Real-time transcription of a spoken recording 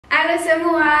Alo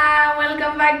Semua!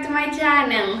 Welcome back to my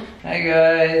channel! Hi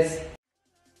guys!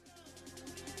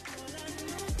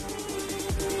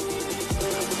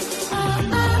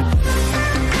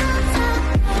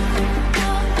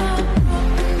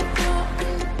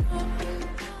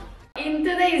 In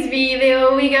today's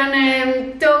video we're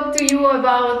gonna talk to you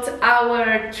about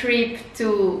our trip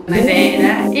to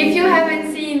Madeira. If you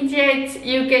haven't seen it yet,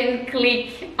 you can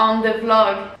click on the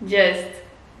vlog just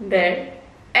there.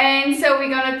 And so we're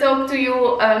gonna talk to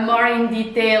you more in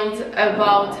detail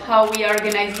about how we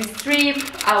organize this trip,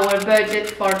 our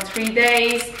budget for 3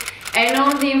 days, and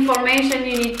all the information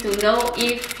you need to know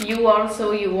if you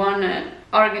wanna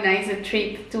organize a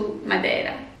trip to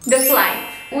Madeira. The flight.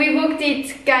 We booked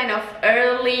it kind of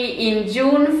early in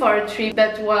June for a trip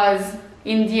that was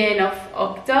in the end of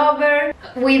October.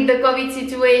 With the COVID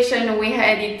situation we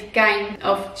had it kind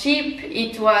of cheap.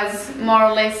 It was more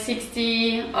or less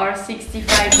 60 or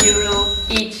 65 euro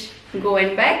each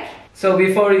going back. So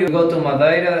before you go to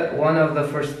Madeira, one of the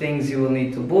first things you will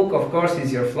need to book, of course,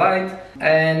 is your flight,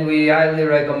 and we highly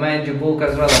recommend you book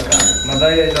as well a car.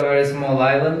 Madeira is a very small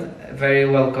island, very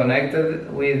well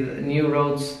connected with new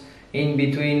roads in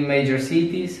between major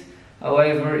cities.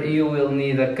 However, you will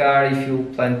need a car if you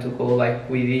plan to go like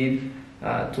we did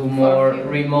to more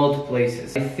remote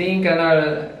places. I think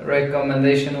another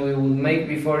recommendation we would make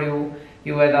before you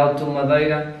head out to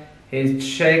Madeira is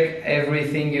check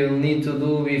everything you need to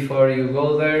do before you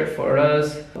go there. For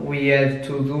us, we had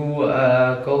to do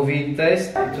a COVID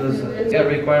test. It was a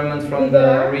requirement from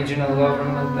the regional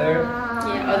government there.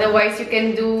 Yeah, otherwise you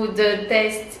can do the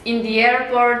test in the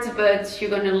airport, but you're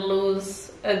gonna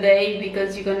lose a day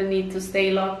because you're gonna need to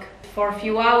stay locked for a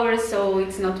few hours, so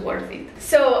it's not worth it.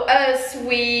 So us,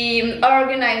 we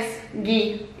organized,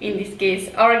 Guy in this case,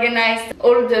 organized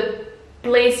all the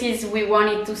places we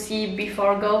wanted to see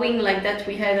before going, like that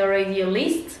we had already a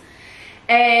list.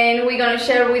 And we're gonna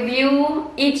share with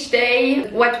you each day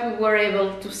what we were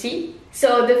able to see.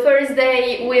 So the first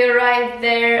day we arrived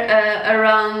there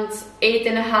around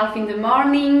 8:30 in the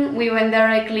morning. We went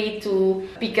directly to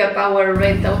pick up our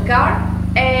rental car,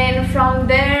 and from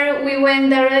there we went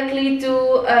directly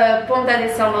to Ponta de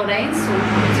São Lourenço.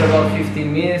 It's about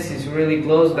 15 minutes, it's really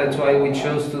close, that's why we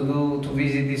chose to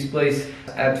visit this place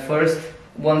at first.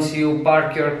 Once you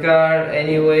park your car,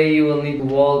 anyway, you will need to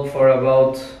walk for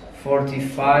about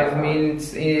 45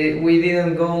 minutes. We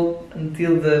didn't go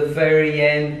until the very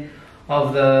end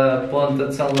of the Ponta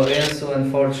de São Lourenço.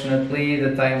 Unfortunately,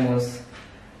 the time was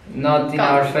not in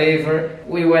our favor.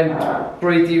 We went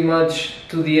pretty much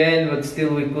to the end, but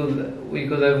still we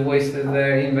could have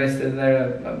invested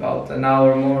there about an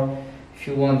hour more if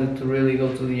you wanted to really go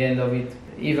to the end of it.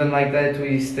 Even like that,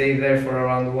 we stayed there for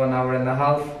around 1 hour and a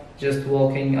half, just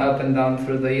walking up and down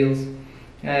through the hills,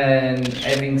 and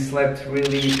having slept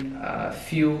really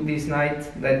few this night,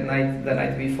 the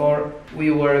night before,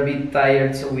 we were a bit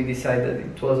tired, so we decided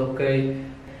it was okay.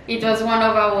 It was one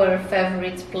of our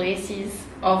favorite places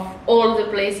of all the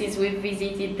places we've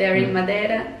visited there in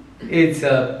Madeira. It's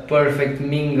a perfect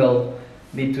mingle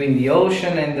between the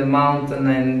ocean and the mountain,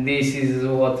 and this is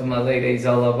what Madeira is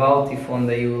all about. If one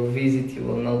day you will visit, you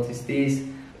will notice this.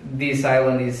 This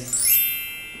island is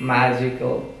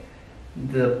magical.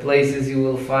 The places you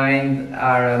will find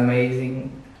are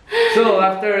amazing. So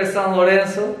after São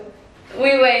Lourenço,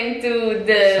 we went to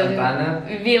the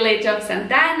village of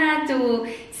Santana to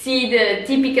see the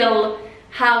typical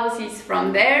houses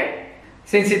from there.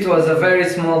 Since it was a very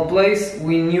small place,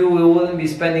 we knew we wouldn't be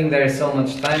spending there so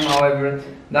much time. However,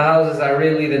 the houses are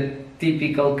really the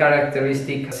typical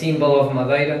characteristic symbol of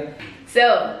Madeira.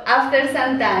 So after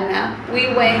Santana, we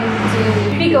went to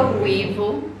Pico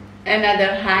Ruivo,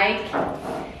 another hike,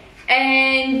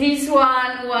 and this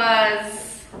one was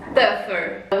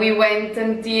tougher. We went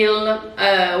until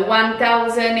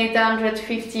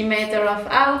 1,850 meters of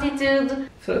altitude.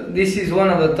 So this is one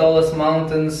of the tallest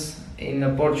mountains in the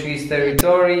Portuguese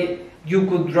territory. You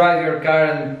could drive your car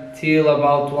until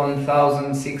about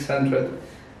 1,600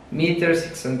 meters,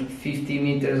 650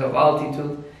 meters of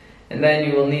altitude, and then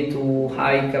you will need to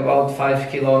hike about 5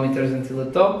 kilometers until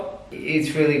the top.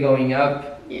 It's really going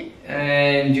up, yeah.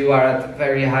 And you are at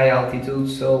very high altitude,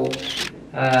 so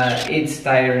it's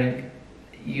tiring.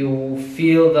 You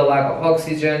feel the lack of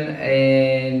oxygen,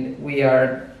 and we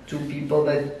are two people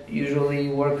that usually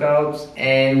work out,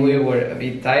 and we were a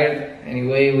bit tired.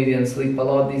 Anyway, we didn't sleep a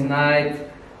lot this night,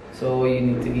 so you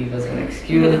need to give us an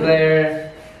excuse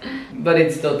there. But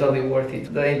it's totally worth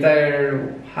it. The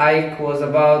entire hike was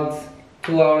about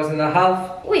 2 hours and a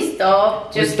half. We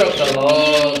stopped, just take a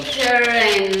picture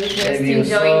and just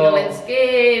enjoying the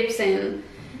landscapes and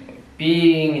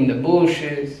peeing in the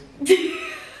bushes.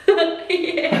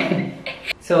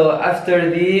 So after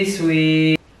this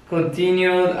we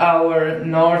continued our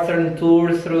northern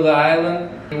tour through the island.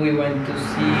 We went to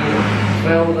see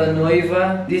Véu da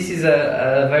Noiva. This is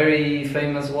a very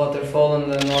famous waterfall on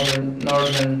the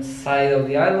northern side of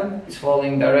the island. It's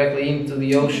falling directly into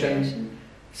the ocean,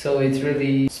 so it's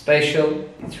really special.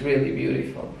 It's really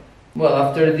beautiful. Well,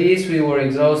 after this we were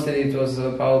exhausted. It was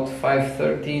about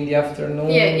 5:30 in the afternoon.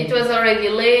 Yeah, it was already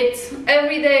late.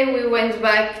 Every day we went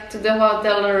back to the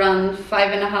hotel around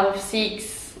 5:30,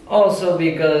 6. Also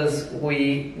because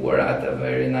we were at a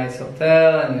very nice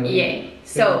hotel and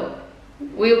so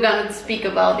we're gonna speak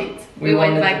about it. We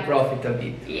went back to profit a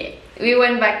bit. Yeah, we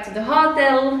went back to the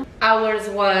hotel. Ours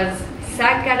was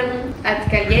Saccharum at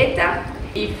Calheta.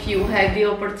 If you have the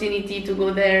opportunity to go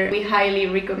there, we highly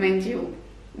recommend you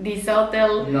this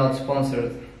hotel. Not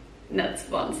sponsored. Not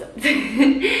sponsored.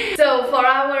 So for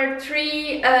our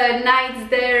 3 nights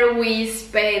there, we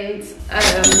spent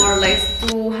more or less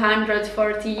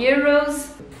 240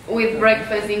 euros with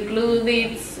breakfast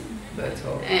included. That's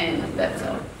all. And that's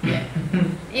all. Yeah,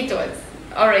 it was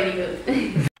already good.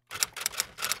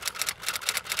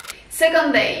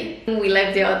 Second day, we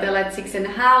left the hotel at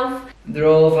 6:30.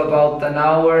 Drove about an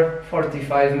hour,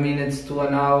 45 minutes to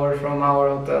an hour from our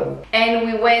hotel. And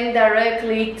we went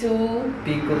directly to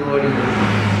Pico do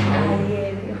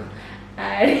Arieiro.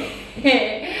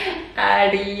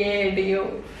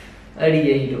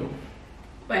 Arieiro.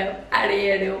 Well,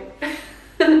 Arieiro.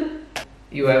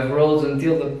 You have roads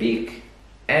until the peak,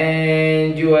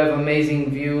 and you have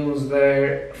amazing views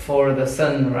there for the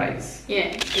sunrise. Yeah,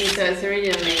 it was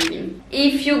really amazing.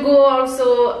 If you go also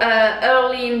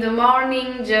early in the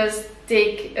morning, just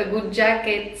take a good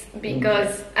jacket,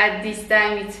 because at this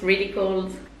time it's really cold.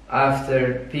 After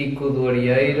Pico do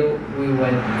Arieiro, we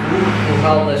went to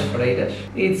Curral das Freiras.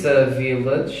 It's a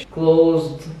village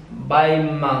closed by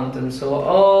mountains, so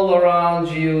all around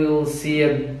you will see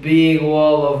a big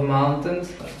wall of mountains.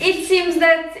 It seems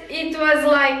that it was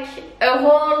like a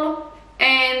hole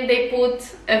and they put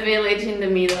a village in the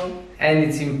middle. And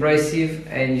it's impressive,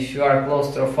 and if you are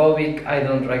claustrophobic, I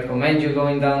don't recommend you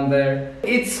going down there.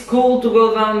 It's cool to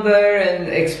go down there and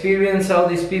experience how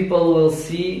these people will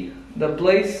see the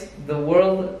place, the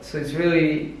world, so it's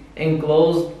really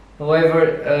enclosed. However,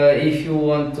 if you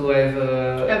want to have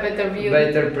a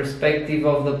better perspective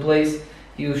of the place,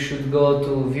 you should go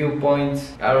to viewpoints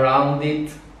around it.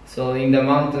 So in the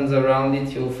mountains around it,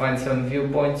 you'll find some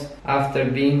viewpoints after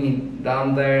being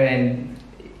down there, and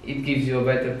it gives you a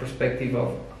better perspective of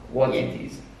what it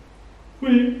is.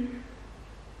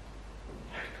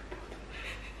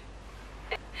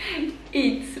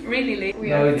 It's really late.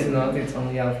 No, it's not. It's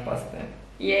only 10:30.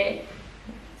 Yeah.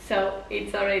 So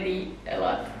it's already a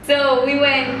lot. So we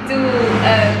went to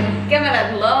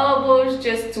Câmara de Lobos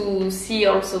just to see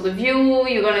also the view.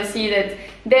 You're gonna see that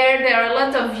there are a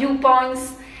lot of viewpoints.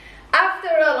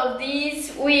 After all of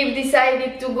this, we've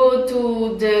decided to go to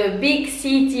the big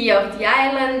city of the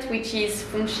island, which is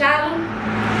Funchal.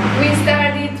 We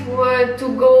started to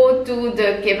go to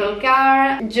the cable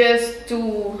car just to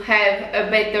have a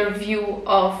better view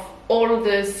of all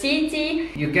the city.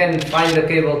 You can find the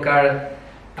cable car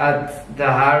at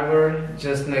the harbor,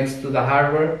 just next to the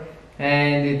harbor,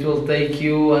 and it will take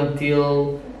you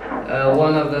until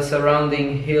one of the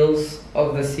surrounding hills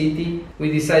of the city. We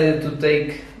decided to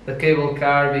take the cable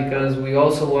car because we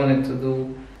also wanted to do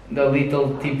the little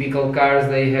typical cars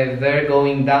they have there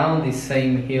going down this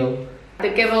same hill.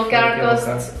 The cable car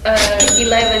costs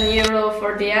 11 euro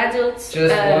for the adults.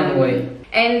 Just one way.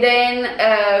 And then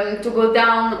to go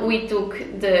down we took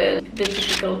the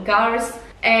typical cars,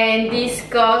 and this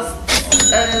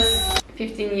costs us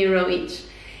 15 euro each.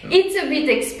 It's a bit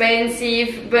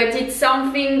expensive, but it's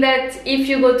something that if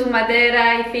you go to Madeira,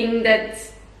 I think that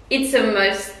it's a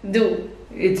must do.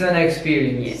 It's an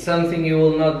experience, something you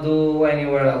will not do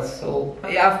anywhere else. So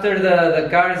after the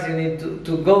cars, you need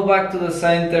to go back to the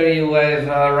center. You have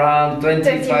around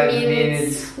 25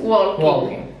 minutes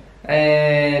walking.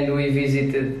 And we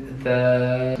visited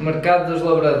the Mercado dos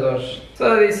Lavradores.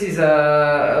 So this is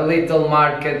a little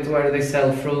market where they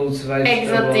sell fruits, vegetables.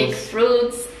 Exotic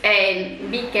fruits,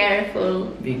 and be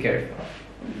careful. Be careful.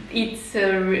 It's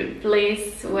a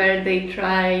place where they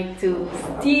try to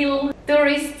steal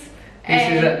tourists. This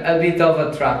is a bit of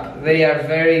a trap. They are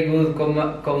very good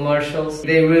commercials.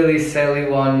 They really sell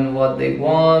you on what they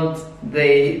want.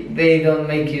 They don't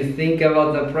make you think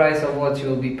about the price of what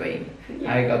you'll be paying.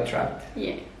 Yeah. I got trapped.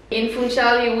 Yeah. In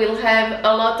Funchal you will have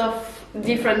a lot of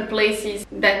different places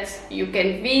that you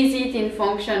can visit in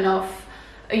function of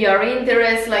your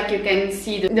interest. Like you can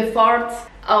see the fort,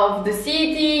 of the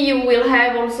city. You will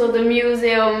have also the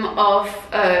museum of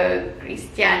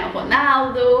Cristiano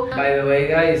Ronaldo. By the way,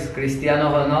 guys, Cristiano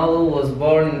Ronaldo was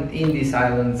born in this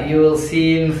island. You will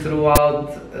see him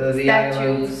throughout the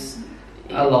island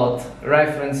a lot,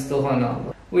 reference to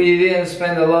Ronaldo. We didn't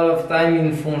spend a lot of time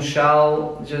in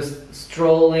Funchal, just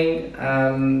strolling.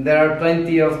 There are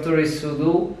plenty of tourists who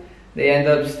do. They end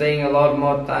up staying a lot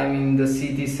more time in the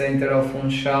city center of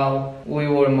Funchal. We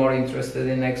were more interested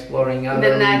in exploring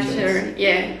other nature, regions.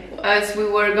 yeah. As we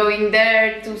were going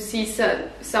there to see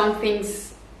some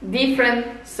things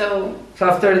different, so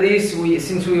after this,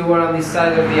 since we were on this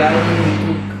side of the island,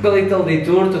 we took a little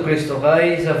detour to Cristo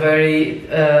Rei.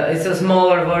 It's a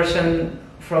smaller version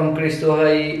from Cristo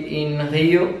Rei in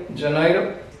Rio de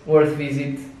Janeiro. Worth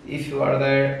visit if you are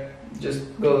there. Just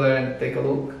go there and take a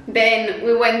look. Then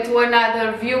we went to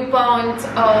another viewpoint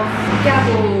of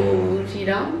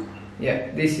havaux.grace.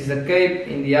 Yeah, this is a cape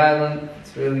in the island.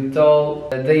 It's really tall.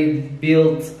 They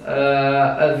built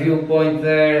a viewpoint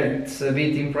there. It's a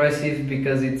bit impressive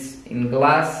because it's in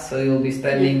glass, so you'll be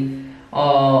standing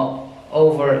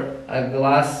over a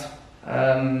glass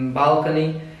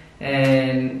balcony,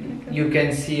 and you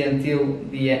can see until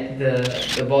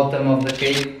the bottom of the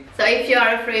cape. So if you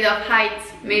are afraid of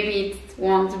heights, maybe it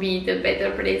won't be the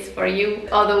better place for you.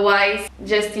 Otherwise,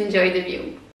 just enjoy the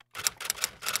view.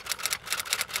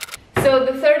 So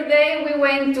the third day we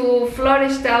went to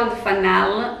Florestal do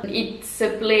Fanal. It's a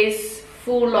place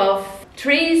full of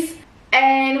trees,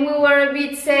 and we were a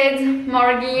bit sad,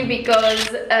 Morgie, because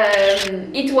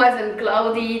it wasn't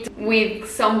cloudy. With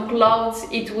some clouds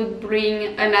it would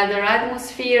bring another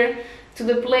atmosphere to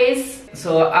the place.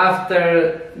 So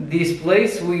after this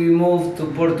place we moved to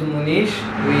Porto Muniz.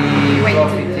 We went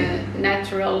to the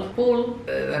natural pool.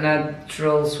 The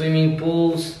natural swimming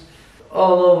pools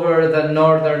all over the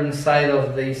northern side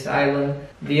of this island.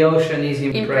 The ocean is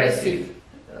impressive.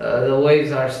 The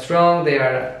waves are strong, they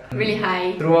are really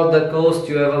high. Throughout the coast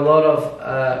you have a lot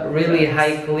of really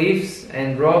high cliffs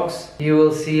and rocks. You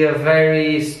will see a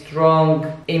very strong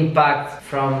impact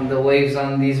from the waves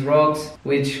on these rocks,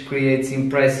 which creates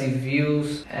impressive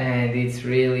views, and it's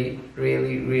really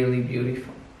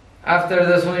beautiful. After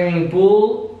the swimming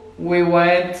pool we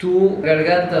went to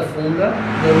Garganta Funda.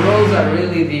 The roads are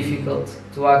really difficult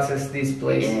to access this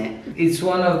place. Yeah. It's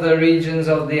one of the regions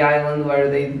of the island where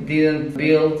they didn't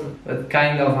build but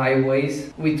kind of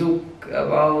highways. We took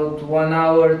about 1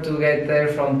 hour to get there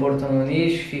from Porto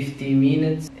Muniz, 50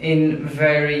 minutes, in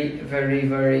very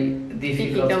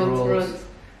difficult roads.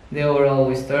 They were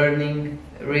always turning,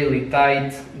 really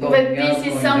tight. But this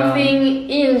is something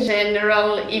in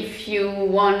general. If you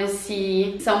want to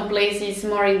see some places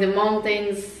more in the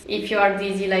mountains, if you are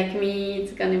dizzy like me,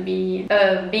 it's gonna be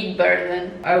a big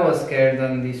burden. I was scared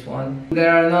on this one.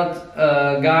 There are not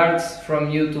guards from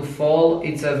you to fall.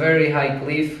 It's a very high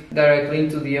cliff directly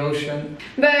into the ocean.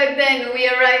 But then we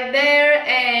arrived there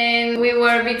and we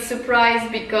were a bit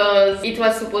surprised because it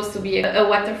was supposed to be a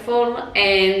waterfall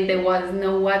and there was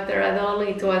no water at all.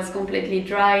 It was completely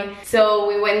dry. So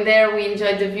we went there, we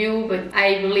enjoyed the view, but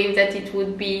I believe that it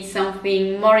would be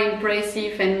something more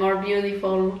impressive and more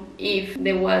beautiful if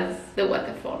there was the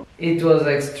waterfall. It was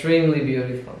extremely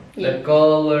beautiful. Yeah. The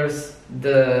colors,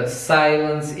 the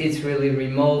silence, it's really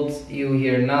remote, you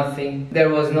hear nothing. There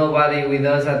was nobody with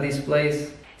us at this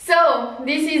place. So,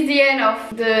 this is the end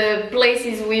of the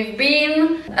places we've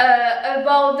been.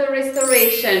 About the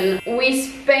restoration, we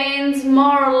spent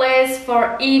more or less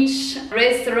for each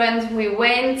restaurant we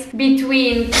went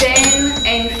between 10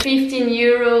 and 15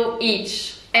 euro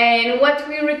each. And what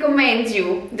we recommend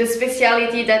you, the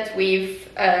speciality that we've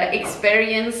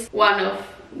experienced, one of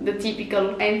the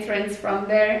typical entrance from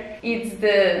there, it's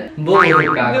the bolo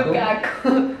do caco.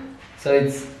 caco. So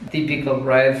it's typical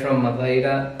bread from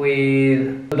Madeira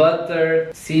with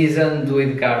butter seasoned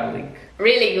with garlic.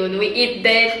 Really good. We eat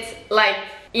that like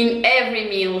in every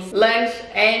meal, lunch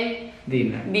and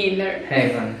dinner.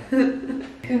 Heaven.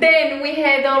 Then we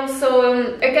had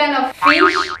also a kind of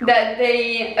fish that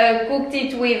they cooked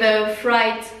it with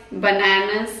fried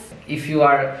bananas. If you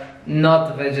are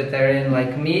not vegetarian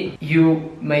like me,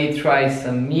 you may try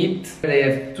some meat. They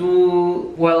have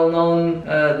two well-known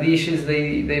dishes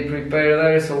they prepare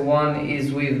there. So one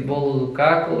is with bolo do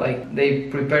caco, like they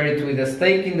prepare it with a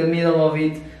steak in the middle of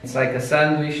it. It's like a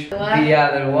sandwich. The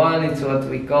other one is what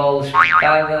we call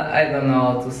espetada. I don't know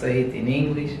how to say it in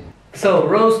English. So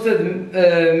roasted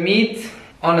meat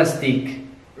on a stick.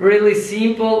 Really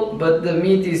simple, but the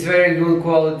meat is very good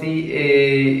quality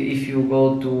if you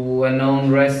go to a known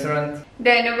restaurant.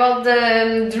 Then about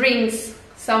the drinks,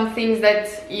 some things that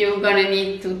you're gonna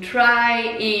need to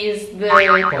try is the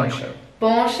Poncha.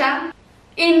 poncha.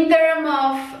 In terms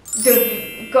of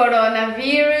the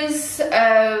coronavirus,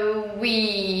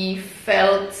 we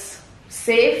felt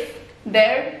safe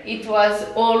there. It was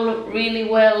all really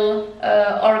well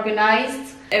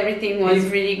organized. Everything was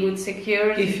really good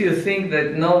secured. If you think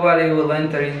that nobody will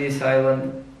enter in this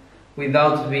island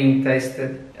without being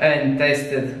tested and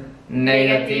tested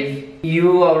negative,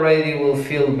 you already will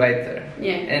feel better.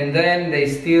 Yeah. And then they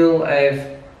still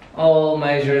have all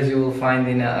measures you will find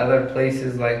in other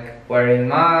places, like wearing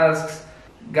masks,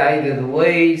 guided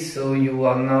ways, so you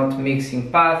are not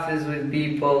mixing paths with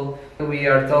people. We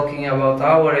are talking about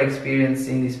our experience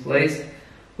in this place.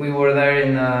 We were there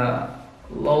in a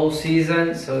low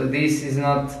season, so this is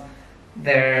not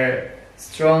their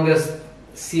strongest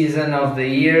season of the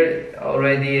year.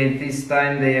 Already at this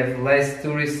time they have less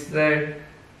tourists there,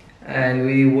 and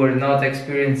we were not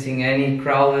experiencing any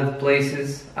crowded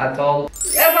places at all.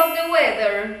 About the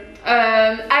weather,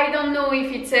 I don't know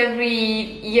if it's every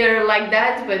year like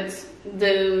that, but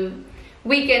the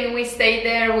weekend we stayed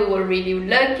there we were really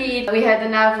lucky. We had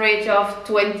an average of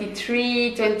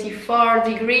 23, 24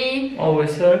 degrees.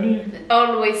 Always sunny.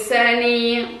 Always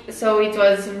sunny, so it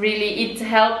was really, it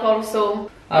helped also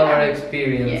our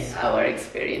experience. Yeah, our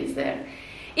experience there.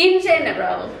 In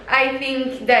general, I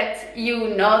think that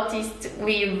you noticed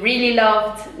we really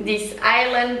loved this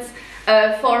island.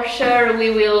 For sure we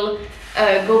will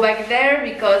go back there,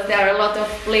 because there are a lot of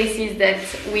places that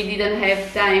we didn't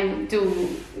have time to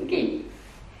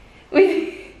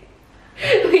we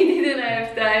didn't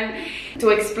have time to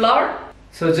explore.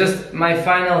 So just my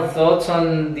final thoughts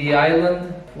on the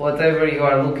island. Whatever you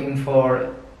are looking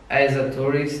for as a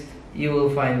tourist, you will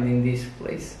find in this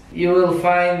place. You will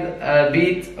find a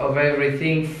bit of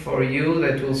everything for you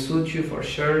that will suit you for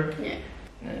sure. Yeah.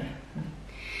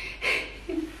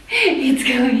 It's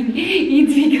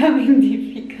becoming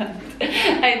difficult.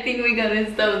 I think we're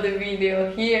gonna stop the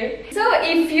video here. So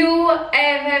if you have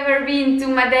ever been to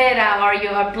Madeira or you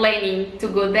are planning to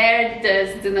go there,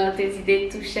 just do not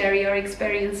hesitate to share your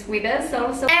experience with us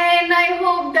also. And I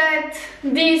hope that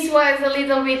this was a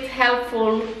little bit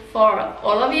helpful for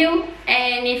all of you.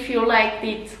 And if you liked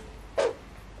it,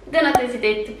 do not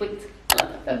hesitate to put a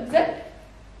lot of thumbs up.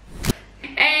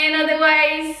 And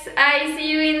otherwise, I see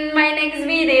you in my next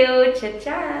video. Ciao,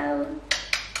 ciao.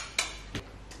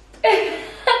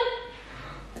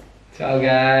 Ciao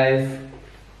guys.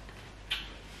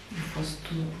 Faço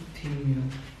tudo por ti, meu.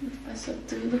 Faço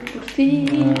tudo por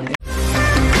ti.